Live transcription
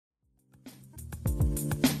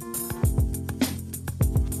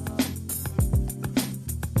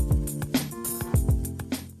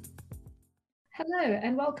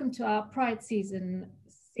and welcome to our Pride Season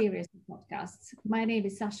series of podcasts. My name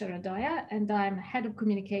is Sasha Radoja, and I'm Head of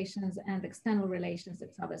Communications and External Relations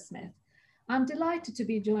at Southern Smith. I'm delighted to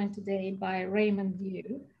be joined today by Raymond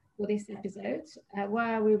Yiu for this episode,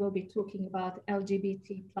 where we will be talking about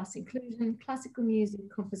LGBT plus inclusion, classical music,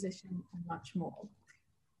 composition, and much more.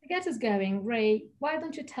 To get us going, Ray, why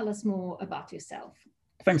don't you tell us more about yourself?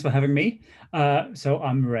 Thanks for having me. So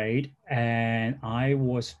I'm Ray, and I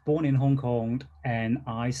was born in Hong Kong, and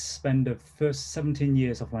I spent the first 17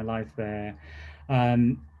 years of my life there.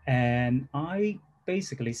 And I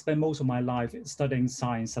basically spent most of my life studying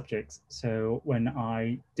science subjects. So when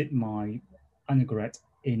I did my undergrad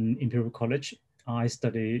in Imperial College, I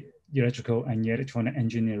studied electrical and electronic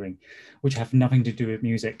engineering, which have nothing to do with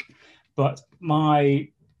music. But my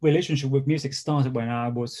relationship with music started when I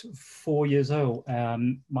was 4 years old.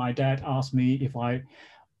 My dad asked me if I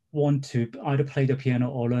want to either play the piano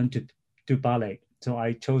or learn to do ballet. So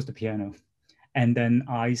I chose the piano. And then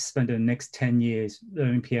I spent the next 10 years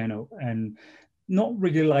learning piano and not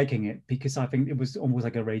really liking it because I think it was almost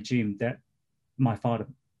like a regime that my father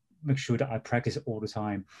made sure that I practice all the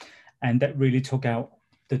time. And that really took out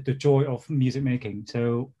the joy of music making.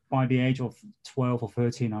 So by the age of 12 or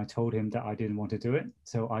 13, I told him that I didn't want to do it.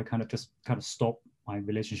 So I kind of stopped my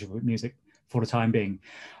relationship with music for the time being.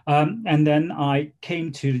 And then I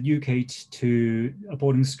came to the UK to a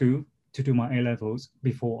boarding school to do my A-levels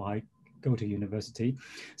before I go to university.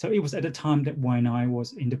 So it was at the time that when I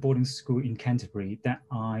was in the boarding school in Canterbury that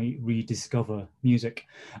I rediscovered music.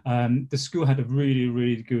 The school had a really,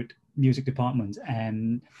 really good music department,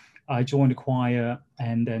 and I joined the choir,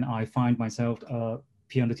 and then I find myself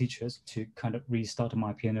piano teachers to kind of restart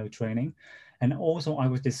my piano training. And also I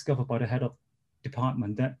was discovered by the head of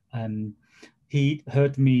department that he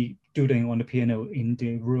heard me doodling on the piano in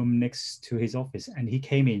the room next to his office. And he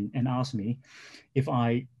came in and asked me if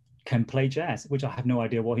I can play jazz, which I have no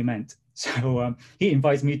idea what he meant. So he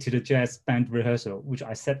invites me to the jazz band rehearsal, which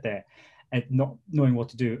I sat there and not knowing what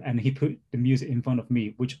to do. And he put the music in front of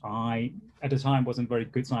me, which I, at the time, wasn't very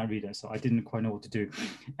good sign reader, so I didn't quite know what to do.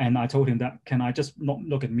 And I told him that, can I just not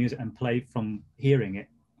look at music and play from hearing it,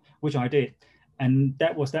 which I did. And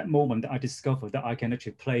that was that moment that I discovered that I can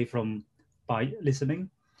actually play from by listening,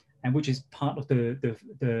 and which is part of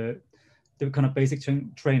the kind of basic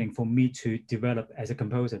training for me to develop as a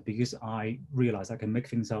composer, because I realized I can make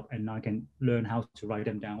things up and I can learn how to write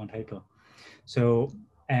them down on paper. So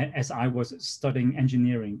as I was studying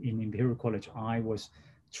engineering in Imperial College, I was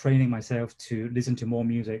training myself to listen to more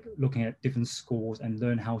music, looking at different scores and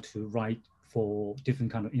learn how to write for different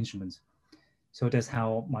kind of instruments. So that's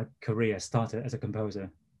how my career started as a composer.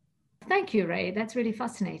 Thank you, Ray. That's really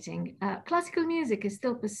fascinating. Classical music is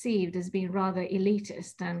still perceived as being rather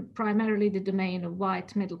elitist and primarily the domain of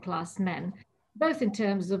white middle-class men, both in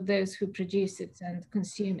terms of those who produce it and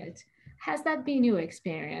consume it. Has that been your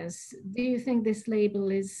experience? Do you think this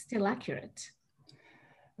label is still accurate?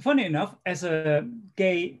 Funny enough, as a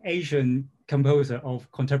gay Asian composer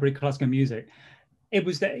of contemporary classical music, it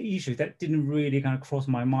was that issue that didn't really kind of cross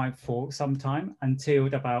my mind for some time until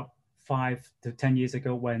about 5 to 10 years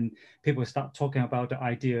ago, when people start talking about the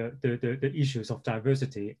idea, the issues of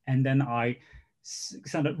diversity. And then I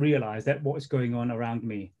kind of realized that what is going on around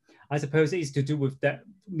me. I suppose it's to do with that,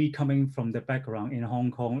 me coming from the background in Hong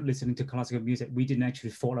Kong, listening to classical music. We didn't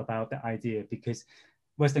actually thought about that idea because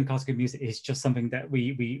Western classical music is just something that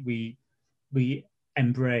we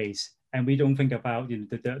embrace, and we don't think about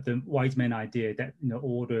the white man idea that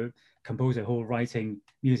all the composers who are writing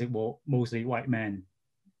music were mostly white men,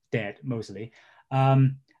 dead mostly.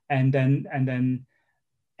 And then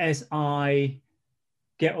as I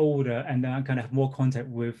get older and then I kind of have more contact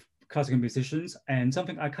with classical musicians, and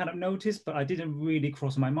something I kind of noticed, but I didn't really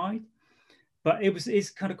cross my mind. But it's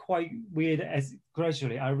kind of quite weird as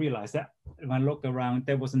gradually I realized that when I looked around,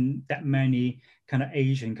 there wasn't that many kind of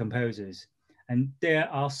Asian composers. And there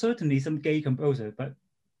are certainly some gay composers, but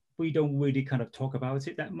we don't really kind of talk about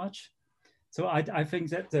it that much. So I think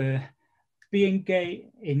that being gay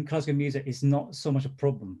in classical music is not so much a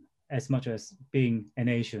problem as much as being an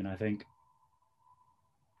Asian, I think.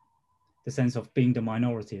 The sense of being the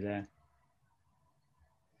minority there.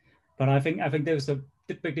 But I think there's a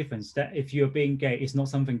big difference that if you're being gay, it's not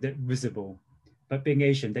something that visible, but being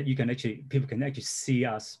Asian, that people can actually see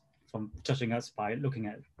us from judging us by looking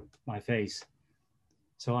at my face.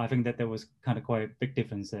 So I think that there was kind of quite a big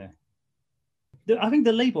difference there. I think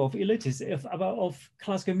the label of elitist of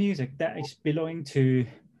classical music that is belonging to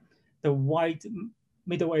the white,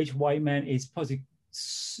 middle-aged white man is possibly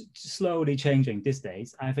slowly changing these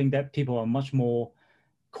days. I think that people are much more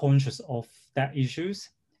conscious of that issues.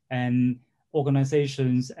 And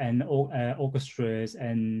organizations and orchestras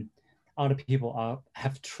and other people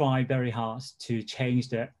have tried very hard to change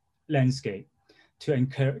the landscape, to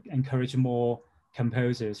encourage more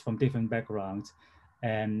composers from different backgrounds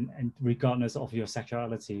and regardless of your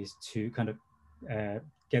sexualities to kind of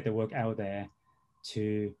get the work out there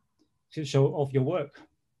to show off your work.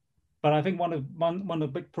 But I think one of the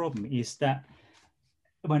big problem is that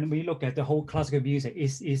when we look at the whole classical music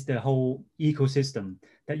is the whole ecosystem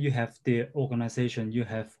that you have the organization, you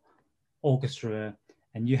have orchestra,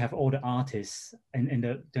 and you have all the artists in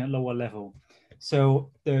the lower level. So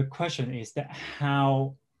the question is that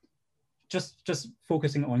how, just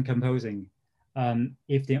focusing on composing,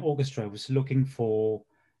 if the orchestra was looking for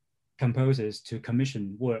composers to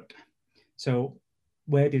commission work, so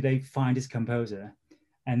where do they find this composer?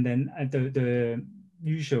 And then the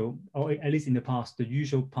usual, or at least in the past, the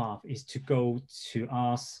usual path is to go to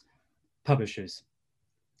ask publishers.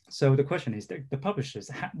 So the question is that the publishers,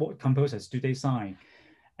 what composers do they sign?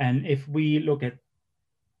 And if we look at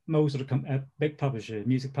most of the big publishers,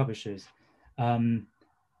 music publishers,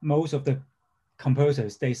 most of the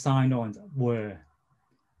composers they sign on were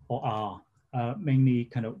or are mainly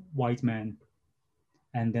kind of white men.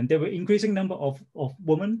 And then there were increasing number of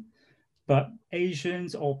women, but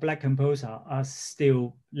Asians or Black composers are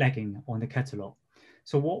still lagging on the catalog.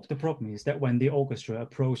 So what the problem is that when the orchestra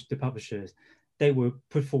approached the publishers, they will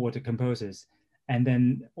put forward the composers, and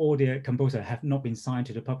then all the composers have not been signed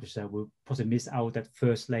to the publisher will possibly miss out that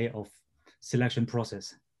first layer of selection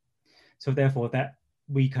process. So therefore that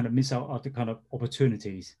we kind of miss out on the kind of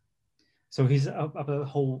opportunities. So he's a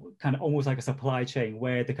whole kind of almost like a supply chain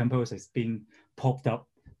where the composers being popped up,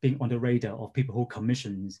 being on the radar of people who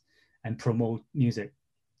commissions and promote music.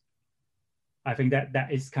 I think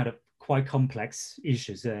that is kind of quite complex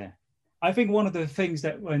issues there. I think one of the things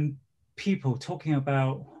that when people talking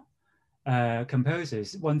about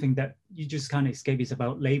composers, one thing that you just can't escape is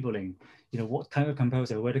about labeling. You know, what kind of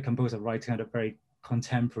composer, where the composer writes kind of very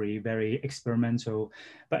contemporary, very experimental,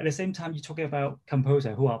 but at the same time, you're talking about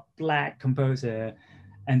composer who are Black composer.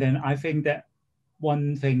 And then I think that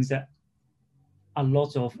one thing that a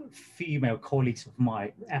lot of female colleagues of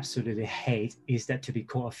mine absolutely hate is that to be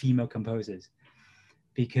called a female composers,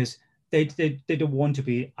 because they don't want to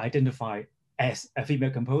be identified as a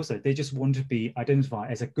female composer. They just want to be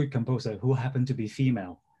identified as a good composer who happen to be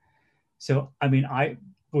female. So, I mean, I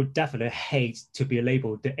would definitely hate to be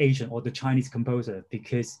labeled the Asian or the Chinese composer,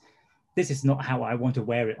 because this is not how I want to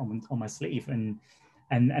wear it on my sleeve. And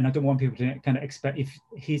I don't want people to kind of expect if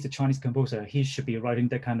he's a Chinese composer, he should be writing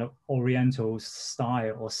that kind of Oriental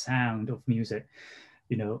style or sound of music,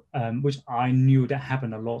 you know, which I knew that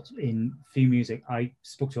happened a lot in film music. I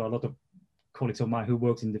spoke to a lot of colleagues of mine who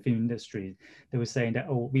worked in the film industry. They were saying that,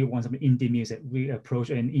 oh, we want some Indian music. We approach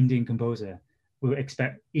an Indian composer. We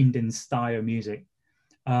expect Indian style music.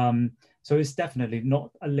 So it's definitely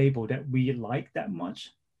not a label that we like that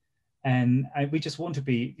much. And we just want to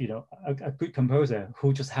be, you know, a good composer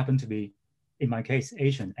who just happened to be, in my case,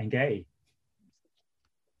 Asian and gay.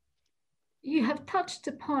 You have touched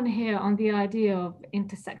upon here on the idea of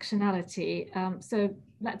intersectionality. So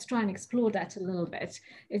let's try and explore that a little bit.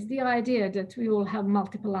 It's the idea that we all have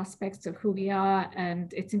multiple aspects of who we are,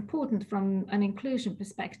 and it's important from an inclusion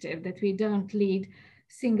perspective that we don't lead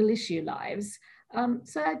single issue lives.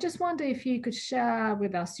 So I just wonder if you could share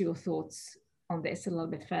with us your thoughts on this a little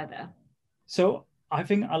bit further. So I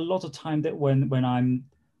think a lot of time that when I'm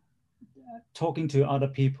talking to other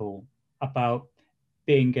people about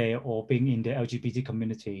being gay or being in the LGBT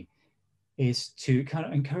community, is to kind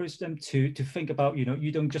of encourage them to think about, you know,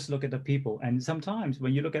 you don't just look at the people. And sometimes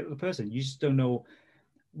when you look at the person, you just don't know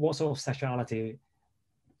what sort of sexuality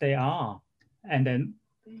they are. And then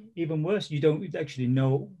even worse, you don't actually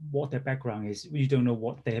know what their background is. You don't know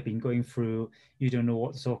what they have been going through. You don't know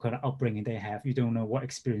what sort of kind of upbringing they have. You don't know what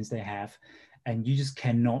experience they have. And you just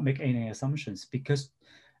cannot make any assumptions, because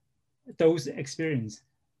those experiences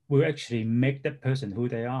will actually make that person who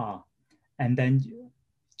they are. And then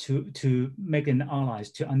to make an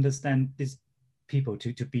allies, to understand these people,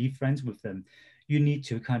 to be friends with them, you need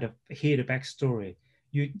to kind of hear the backstory.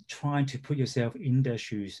 You try to put yourself in their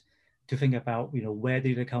shoes, to think about, you know, where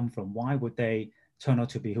did they come from? Why would they turn out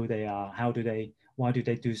to be who they are? Why do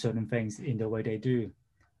they do certain things in the way they do?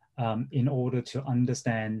 In order to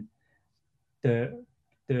understand that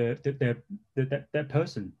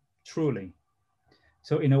person truly.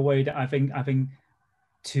 So in a way that I think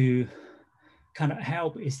to kind of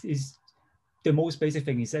help is the most basic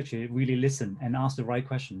thing is actually really listen and ask the right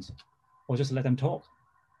questions, or just let them talk,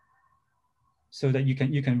 so that you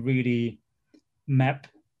can really map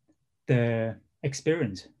the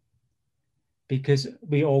experience. because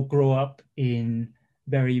we all grow up in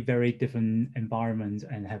very, very different environments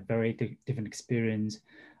and have very different experience.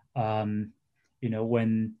 You know,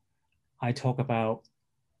 when I talk about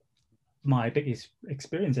my biggest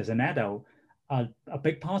experience as an adult, a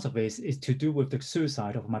big part of it is to do with the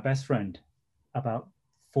suicide of my best friend about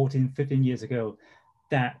 14, 15 years ago.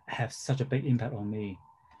 That have such a big impact on me.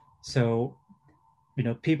 So, you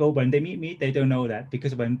know, people, when they meet me, they don't know that,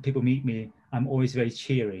 because when people meet me, I'm always very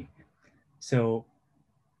cheery. So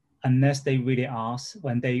unless they really ask,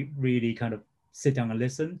 when they really kind of sit down and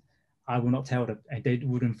listen, I will not tell them, and they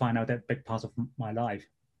wouldn't find out that big part of my life.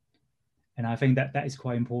 And I think that that is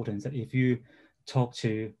quite important, that if you talk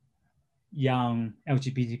to young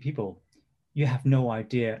LGBT people, you have no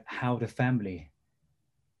idea how the family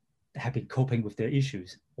have been coping with their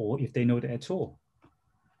issues, or if they know that at all.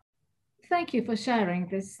 Thank you for sharing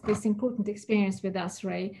this important experience with us,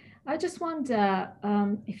 Ray. I just wonder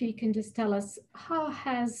if you can just tell us, how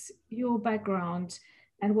has your background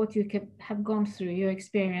and what you have gone through, your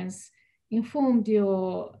experience, informed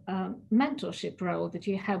your mentorship role that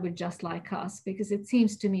you have with Just Like Us? Because it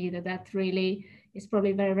seems to me that that really is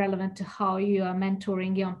probably very relevant to how you are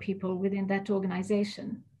mentoring young people within that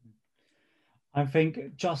organization. I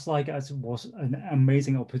think Just Like Us was an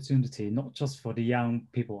amazing opportunity, not just for the young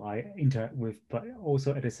people I interact with, but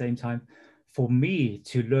also at the same time for me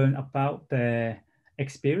to learn about their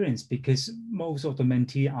experience, because most of the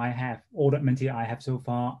mentee I have, all the mentee I have so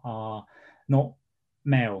far are not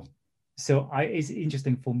male. So it's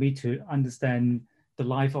interesting for me to understand the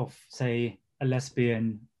life of, say, a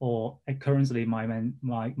lesbian, or currently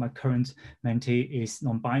my current mentee is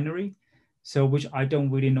non-binary, so which I don't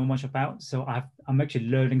really know much about. So I'm actually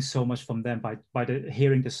learning so much from them by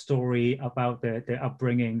hearing the story about their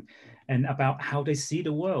upbringing and about how they see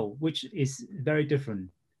the world, which is very different,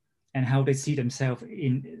 and how they see themselves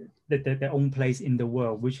in their own place in the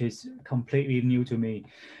world, which is completely new to me.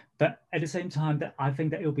 But at the same time, that I think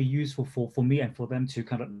that it'll be useful for me and for them to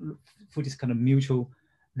kind of, for this kind of mutual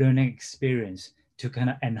learning experience, to kind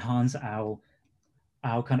of enhance our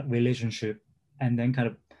kind of relationship, and then kind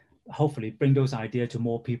of hopefully bring those ideas to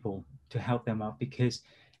more people to help them out, because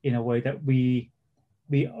in a way that we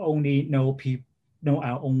only know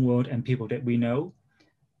our own world and people that we know,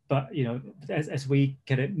 but you know, as we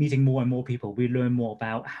get meeting more and more people, we learn more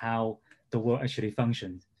about how the world actually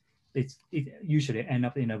functions. It usually end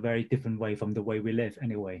up in a very different way from the way we live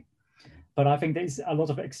anyway. But I think there's a lot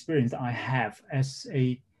of experience that I have as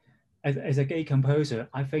a gay composer.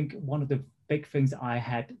 I think one of the big things I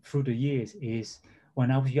had through the years is, when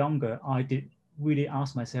I was younger, I did really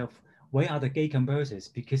ask myself, where are the gay composers?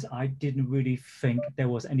 Because I didn't really think there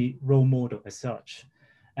was any role model as such.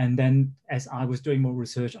 And then as I was doing more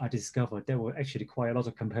research, I discovered there were actually quite a lot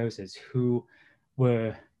of composers who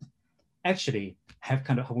were actually have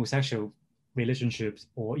kind of homosexual relationships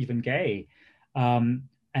or even gay. And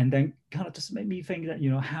then kind of just made me think that, you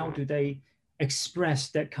know, how do they express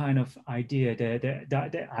that kind of idea,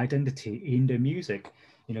 their identity in the music?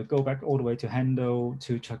 You know, go back all the way to Handel,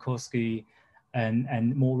 to Tchaikovsky,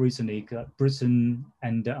 and more recently, Britain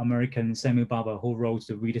and the American Samuel Barber, who wrote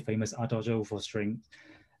the really famous Adagio for string,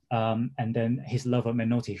 and then his lover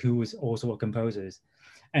Menotti, who was also a composer.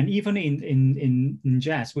 And even in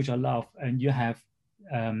jazz, which I love, and you have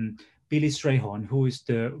Billy Strayhorn, who is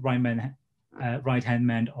the right hand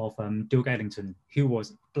man of Duke Ellington, who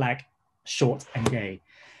was black, short, and gay.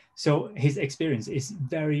 So his experience is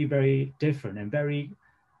very, very different and very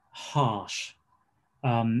harsh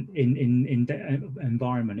in the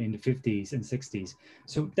environment in the 50s and 60s.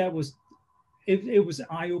 So that was it was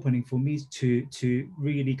eye-opening for me to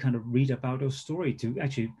really kind of read about those stories, to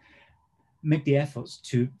actually make the efforts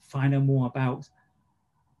to find out more about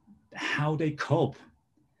how they cope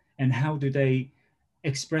and how do they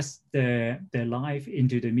express their life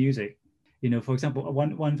into the music. You know, for example,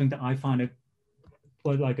 one thing that I find it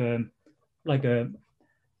was like a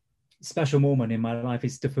special moment in my life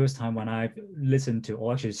is the first time when I listened to,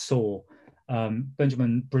 or actually saw,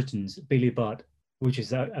 Benjamin Britten's Billy Budd, which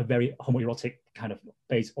is a very homoerotic kind of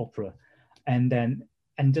bass opera, and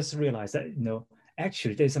just realized that, you know,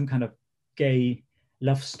 actually there's some kind of gay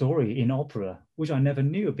love story in opera, which I never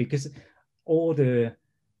knew, because all the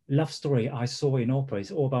love story I saw in opera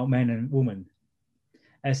is all about men and women,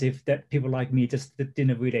 as if that people like me just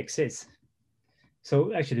didn't really exist.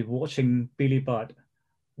 So actually watching Billy Budd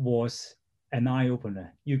was an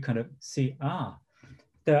eye-opener. You kind of see,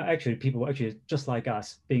 there are actually people actually just like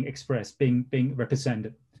us being expressed, being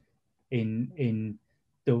represented in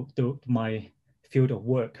my field of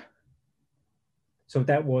work. So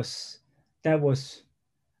that was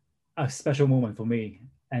a special moment for me.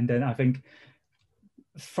 And then I think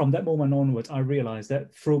from that moment onwards, I realized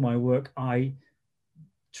that through my work, I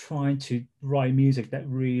try to write music that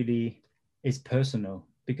really is personal,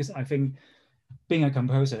 because I think being a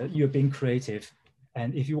composer, you're being creative.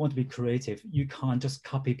 And if you want to be creative, you can't just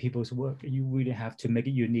copy people's work. You really have to make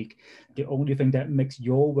it unique. The only thing that makes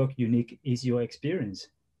your work unique is your experience.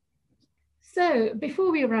 So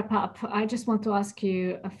before we wrap up, I just want to ask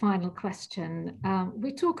you a final question.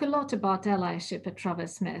 We talk a lot about allyship at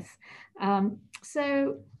Travers Smith.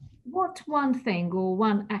 So what one thing or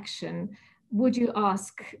one action would you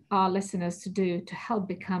ask our listeners to do to help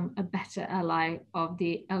become a better ally of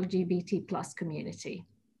the LGBT plus community?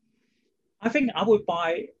 I think I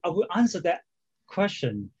would answer that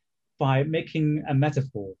question by making a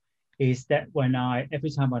metaphor. Is that every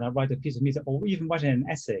time when I write a piece of music or even writing an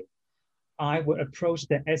essay, I would approach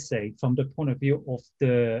the essay from the point of view of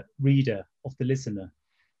the reader, of the listener,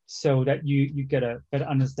 so that you get a better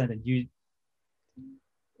understanding.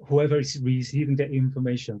 Whoever is receiving the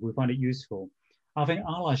information will find it useful. I think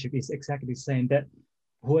allyship is exactly the same. That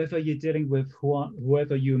whoever you're dealing with,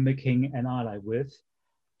 whoever you're making an ally with,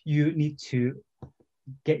 you need to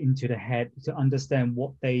get into the head to understand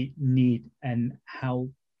what they need and how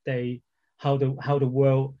the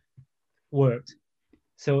world works.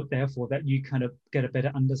 So therefore, that you kind of get a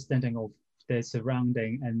better understanding of their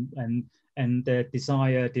surrounding and their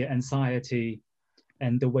desire, their anxiety,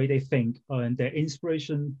 and the way they think, and their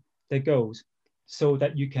inspiration, their goals, so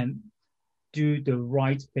that you can do the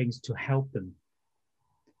right things to help them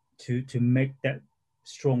to make that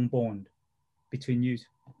strong bond between you.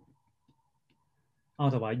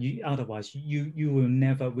 Otherwise you will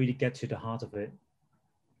never really get to the heart of it.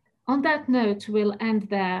 On that note, we'll end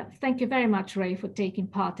there. Thank you very much, Ray, for taking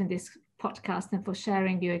part in this podcast and for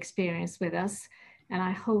sharing your experience with us. And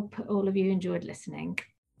I hope all of you enjoyed listening.